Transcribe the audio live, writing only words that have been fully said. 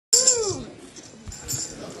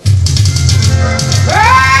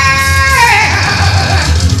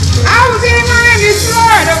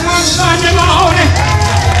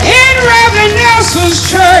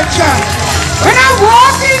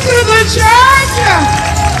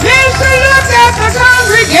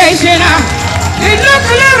They looked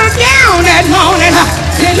a little down that morning.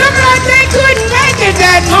 They looked like they couldn't make it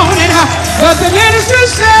that morning. But the minister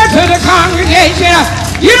said to the congregation,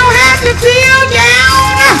 you don't have to feel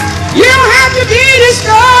down. You don't have to be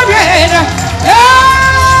discouraged.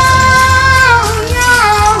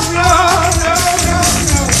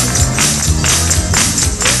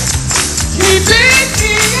 He picked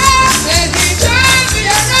me up and he turned me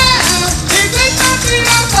around. He picked my feet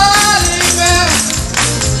up falling back.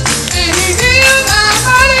 And he healed my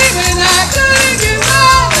body when I couldn't get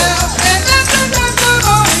myself. And that's the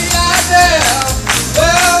testimony I tell.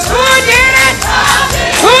 Well, who did it?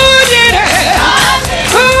 Who did it?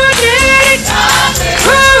 Who did it?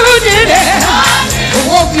 Who did it? Who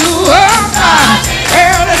woke you up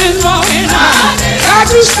early this morning?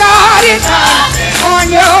 Got you started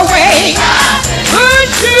on your way. Put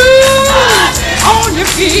you on your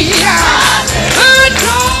feet. Put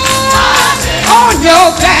clothes on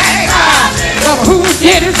your back. Well, who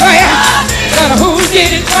did it for you? Well, who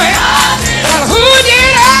did it for you? Well, who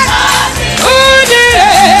did it? Who did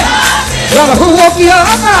it? Well, who woke you up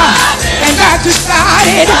and got you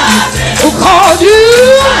started? Who called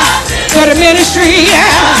you to the ministry?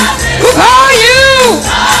 Who called you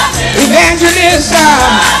evangelist?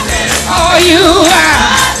 Call you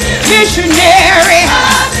missionary?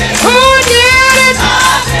 Who did it?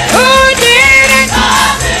 Who did it?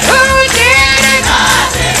 Who did it?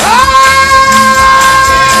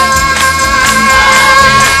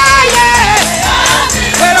 Oh, yeah.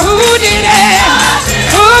 But who did it?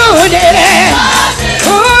 Who did it?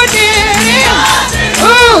 Who did it?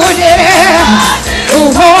 Who did it?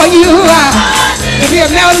 Who called you to be a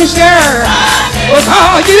minister? Who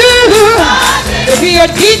called you to be a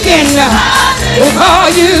deacon? Who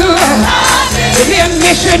called you to be a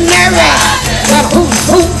missionary? Well, who?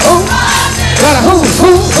 Well, who?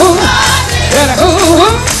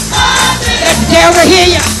 Let the devil hear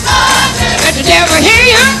you. Let the devil hear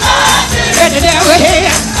you. Let the devil hear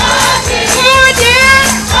you. Who did it?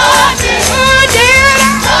 Who did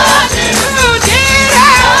it? Who did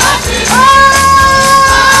it? Oh,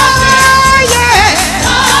 yeah.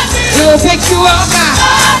 He'll pick you up,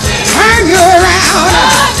 turn you around,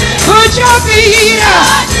 put your feet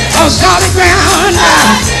on solid ground.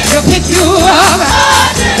 He'll pick you up,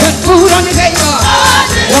 put food on your table.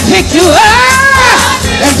 He'll pick you up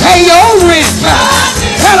and pay your rent.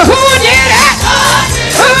 Well, who did it?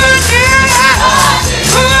 Who did it?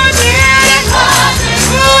 Who did it?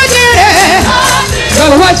 Who did it?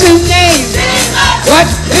 Well, what's his name?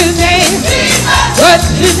 What's his name? What's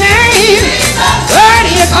his name? What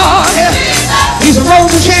do you call him? He's a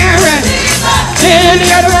Rose of Sharon, lily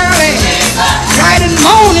of the valley, bright and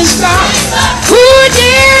morning star. Who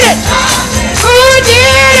did it? Who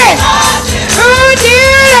did it? Who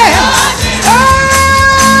did it? Oh,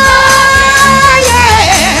 yeah.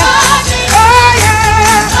 Oh,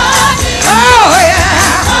 yeah. Oh, yeah.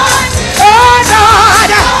 Oh, God.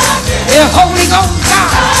 The Holy Ghost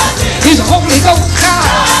God. He's a Holy Ghost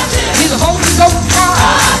God. He's a Holy Ghost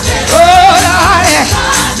God. Oh, Lord.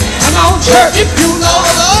 Come on, church. If you know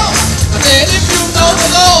the Lord, I said if you know the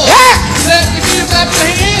Lord, let me feel that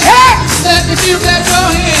your hand. Let me feel that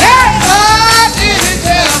your hand. God did it,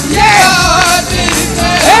 tell me. God did it,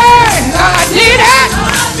 tell me. God did it.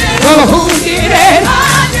 Well, who did it?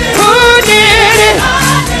 Who did it?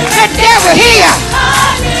 The devil here.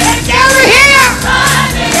 The devil here.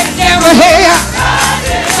 The devil here.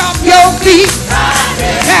 Stomp your feet.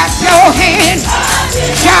 Clap your hands.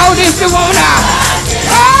 Shout if you wanna.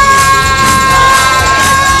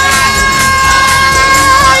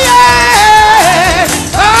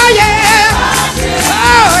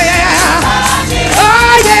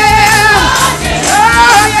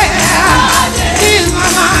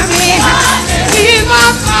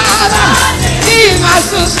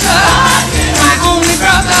 Sister, my only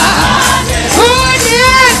brother. Who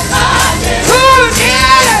did it? Who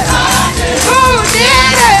did it? Who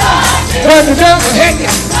did it? Let the devil hit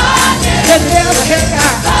you. Let the devil hit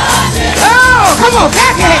you. Oh, come on,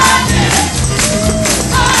 back it.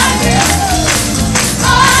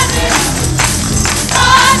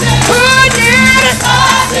 Who did it?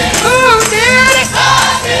 Who did it?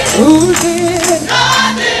 Who did it?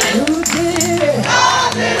 Who did it?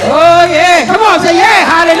 Oh yeah, come on, say yeah,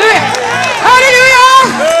 hallelujah.